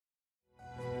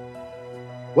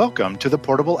Welcome to the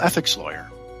Portable Ethics Lawyer.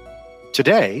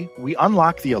 Today, we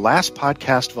unlock the Alas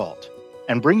Podcast Vault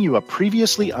and bring you a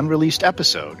previously unreleased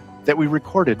episode that we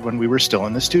recorded when we were still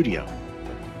in the studio.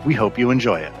 We hope you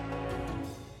enjoy it.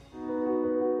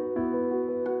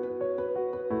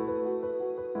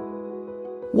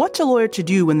 What's a lawyer to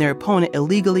do when their opponent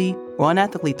illegally or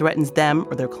unethically threatens them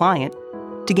or their client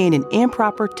to gain an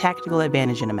improper tactical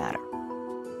advantage in a matter?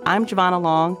 I'm Giovanna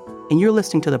Long, and you're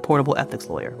listening to the Portable Ethics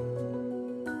Lawyer.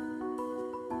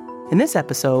 In this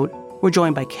episode, we're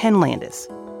joined by Ken Landis,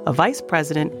 a vice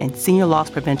president and senior loss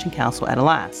prevention counsel at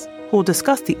Alas, who will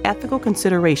discuss the ethical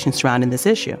considerations surrounding this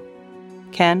issue.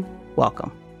 Ken,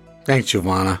 welcome. Thanks,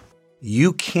 Giovanna.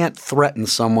 You can't threaten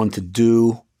someone to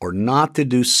do or not to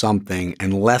do something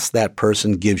unless that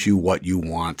person gives you what you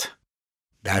want.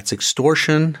 That's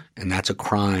extortion, and that's a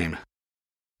crime.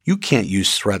 You can't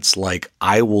use threats like,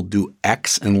 I will do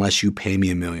X unless you pay me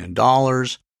 $1 million,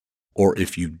 or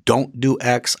if you don't do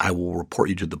X, I will report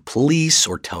you to the police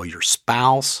or tell your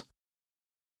spouse.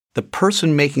 The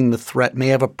person making the threat may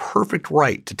have a perfect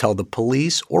right to tell the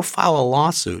police or file a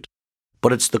lawsuit,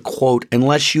 but it's the, quote,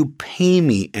 unless you pay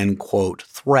me, end quote,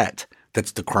 threat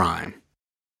that's the crime.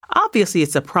 Obviously,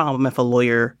 it's a problem if a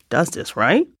lawyer does this,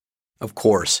 right? Of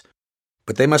course,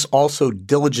 but they must also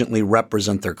diligently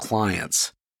represent their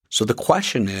clients. So the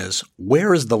question is,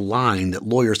 where is the line that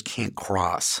lawyers can't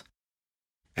cross?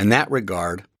 In that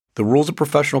regard, the rules of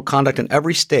professional conduct in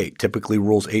every state, typically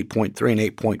rules 8.3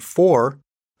 and 8.4,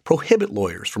 prohibit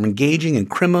lawyers from engaging in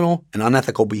criminal and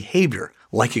unethical behavior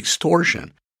like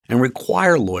extortion and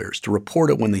require lawyers to report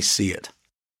it when they see it.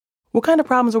 What kind of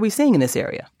problems are we seeing in this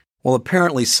area? Well,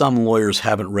 apparently some lawyers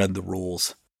haven't read the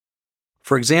rules.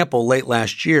 For example, late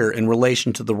last year, in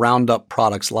relation to the Roundup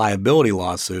Products liability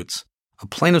lawsuits, a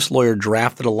plaintiff's lawyer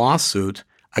drafted a lawsuit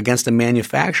against a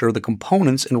manufacturer of the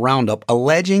components in Roundup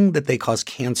alleging that they cause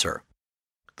cancer.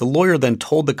 The lawyer then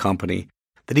told the company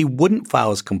that he wouldn't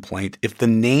file his complaint if the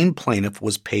named plaintiff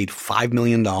was paid $5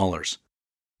 million.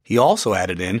 He also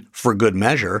added in, for good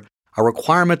measure, a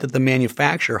requirement that the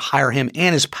manufacturer hire him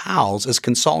and his pals as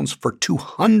consultants for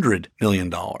 $200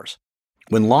 million.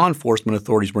 When law enforcement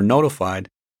authorities were notified,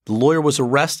 the lawyer was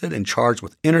arrested and charged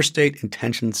with interstate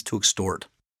intentions to extort.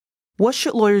 What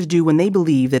should lawyers do when they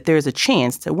believe that there is a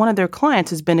chance that one of their clients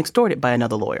has been extorted by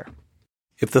another lawyer?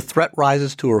 If the threat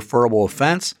rises to a referable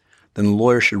offense, then the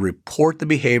lawyer should report the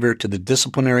behavior to the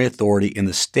disciplinary authority in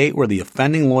the state where the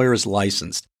offending lawyer is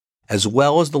licensed, as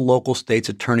well as the local state's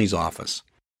attorney's office.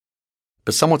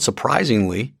 But somewhat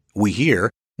surprisingly, we hear,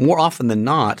 more often than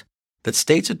not, that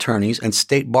states' attorneys and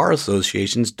state bar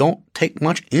associations don't take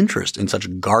much interest in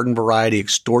such garden-variety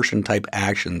extortion-type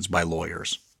actions by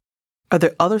lawyers. Are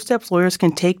there other steps lawyers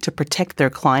can take to protect their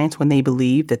clients when they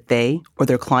believe that they or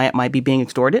their client might be being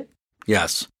extorted?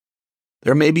 Yes.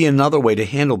 There may be another way to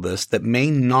handle this that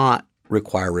may not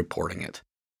require reporting it.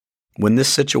 When this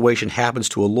situation happens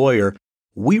to a lawyer,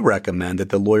 we recommend that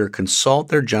the lawyer consult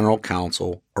their general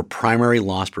counsel or primary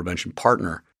loss prevention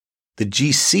partner. The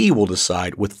GC will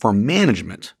decide with firm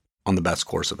management on the best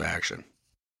course of action.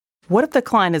 What if the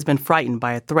client has been frightened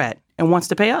by a threat and wants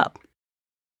to pay up?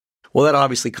 Well, that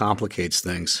obviously complicates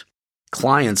things.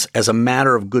 Clients, as a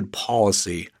matter of good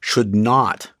policy, should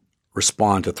not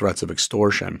respond to threats of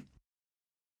extortion.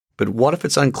 But what if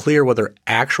it's unclear whether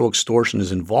actual extortion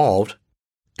is involved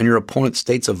and your opponent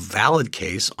states a valid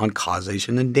case on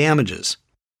causation and damages?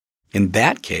 In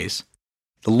that case,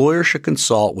 the lawyer should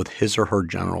consult with his or her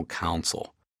general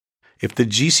counsel. If the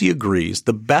GC agrees,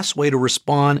 the best way to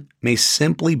respond may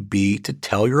simply be to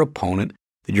tell your opponent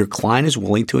that your client is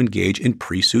willing to engage in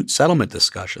pre-suit settlement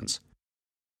discussions.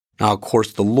 Now, of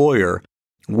course, the lawyer,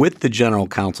 with the general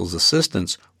counsel's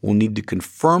assistance, will need to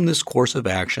confirm this course of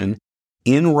action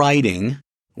in writing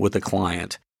with the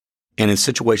client. And in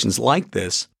situations like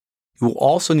this, you will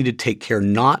also need to take care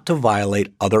not to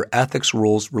violate other ethics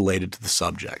rules related to the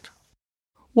subject.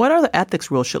 What other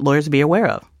ethics rules should lawyers be aware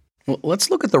of? Well,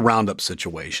 let's look at the Roundup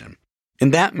situation.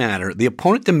 In that matter, the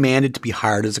opponent demanded to be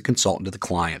hired as a consultant to the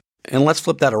client. And let's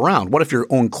flip that around. What if your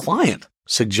own client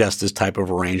suggests this type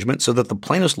of arrangement so that the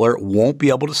plaintiff's lawyer won't be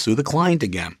able to sue the client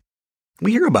again?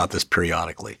 We hear about this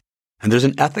periodically, and there's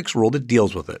an ethics rule that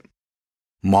deals with it.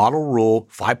 Model Rule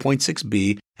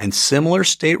 5.6b and similar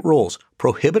state rules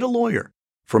prohibit a lawyer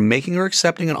from making or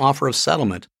accepting an offer of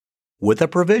settlement with a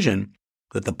provision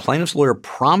that the plaintiff's lawyer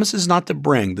promises not to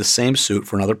bring the same suit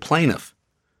for another plaintiff.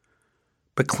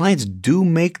 But clients do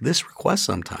make this request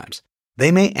sometimes.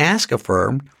 They may ask a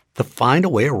firm to find a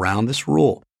way around this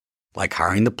rule, like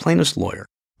hiring the plaintiff's lawyer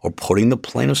or putting the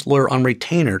plaintiff's lawyer on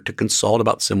retainer to consult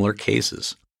about similar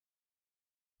cases.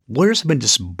 Lawyers have been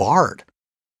disbarred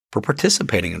for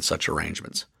participating in such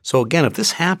arrangements. So again, if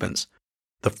this happens,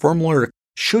 the firm lawyer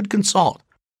should consult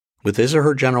with his or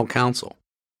her general counsel.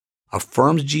 A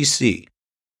firm's GC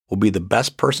will be the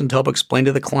best person to help explain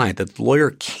to the client that the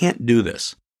lawyer can't do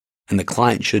this, and the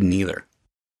client shouldn't either.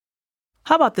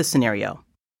 How about this scenario?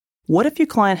 What if your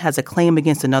client has a claim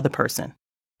against another person,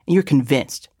 and you're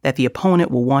convinced that the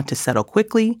opponent will want to settle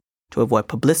quickly to avoid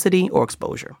publicity or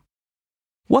exposure?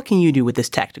 What can you do with this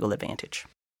tactical advantage?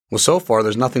 Well, so far,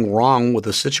 there's nothing wrong with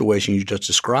the situation you just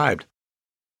described.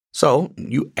 So,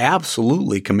 you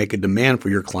absolutely can make a demand for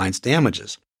your client's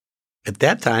damages. At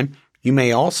that time, you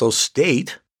may also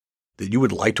state that you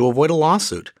would like to avoid a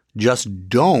lawsuit. Just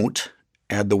don't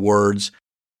add the words,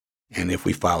 "And if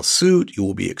we file suit, you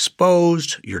will be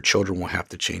exposed, your children will have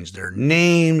to change their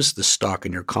names, the stock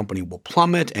in your company will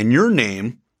plummet, and your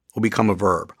name will become a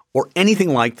verb," or anything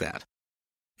like that.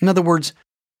 In other words,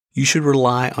 you should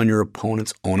rely on your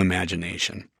opponent's own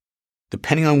imagination.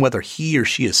 Depending on whether he or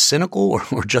she is cynical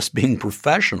or just being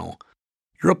professional,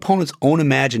 your opponent's own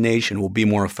imagination will be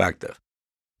more effective,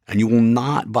 and you will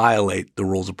not violate the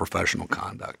rules of professional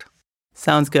conduct.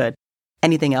 Sounds good.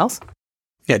 Anything else?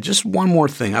 Yeah, just one more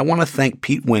thing. I want to thank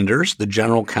Pete Winders, the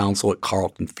general counsel at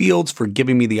Carlton Fields, for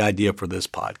giving me the idea for this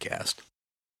podcast.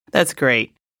 That's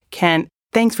great. Ken,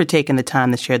 thanks for taking the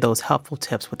time to share those helpful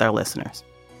tips with our listeners.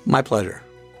 My pleasure.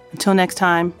 Until next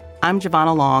time, I'm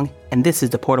Giovanna Long, and this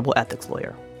is the Portable Ethics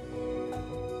Lawyer.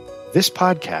 This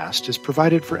podcast is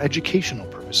provided for educational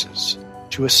purposes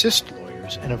to assist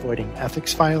lawyers in avoiding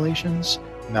ethics violations,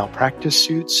 malpractice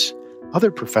suits,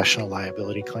 other professional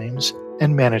liability claims,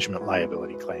 and management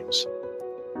liability claims.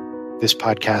 This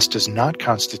podcast does not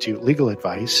constitute legal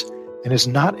advice and is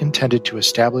not intended to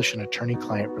establish an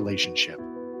attorney-client relationship,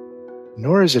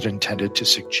 nor is it intended to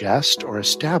suggest or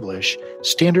establish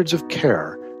standards of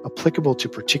care applicable to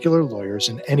particular lawyers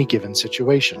in any given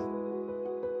situation.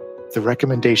 The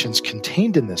recommendations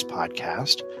contained in this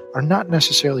podcast are not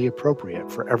necessarily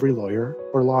appropriate for every lawyer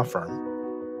or law firm.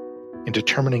 In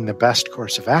determining the best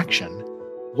course of action,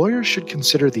 lawyers should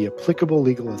consider the applicable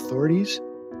legal authorities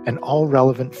and all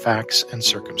relevant facts and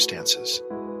circumstances.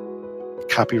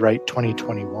 Copyright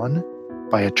 2021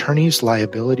 by Attorneys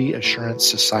Liability Assurance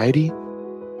Society,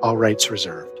 all rights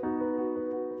reserved.